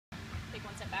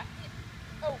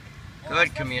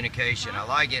Good communication. I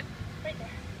like it.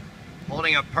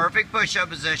 Holding a perfect push-up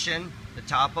position, the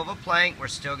top of a plank. We're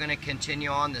still going to continue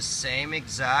on the same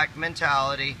exact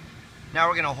mentality. Now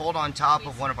we're going to hold on top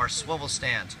of one of our swivel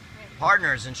stands.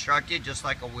 Partner is instructed just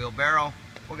like a wheelbarrow.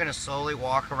 We're going to slowly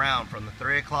walk around from the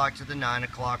 3 o'clock to the 9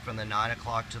 o'clock, from the 9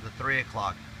 o'clock to the 3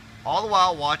 o'clock. All the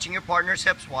while watching your partner's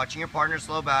hips, watching your partner's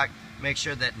low back. Make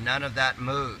sure that none of that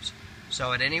moves.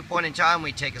 So at any point in time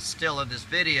we take a still of this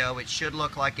video, it should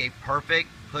look like a perfect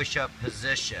push-up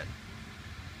position.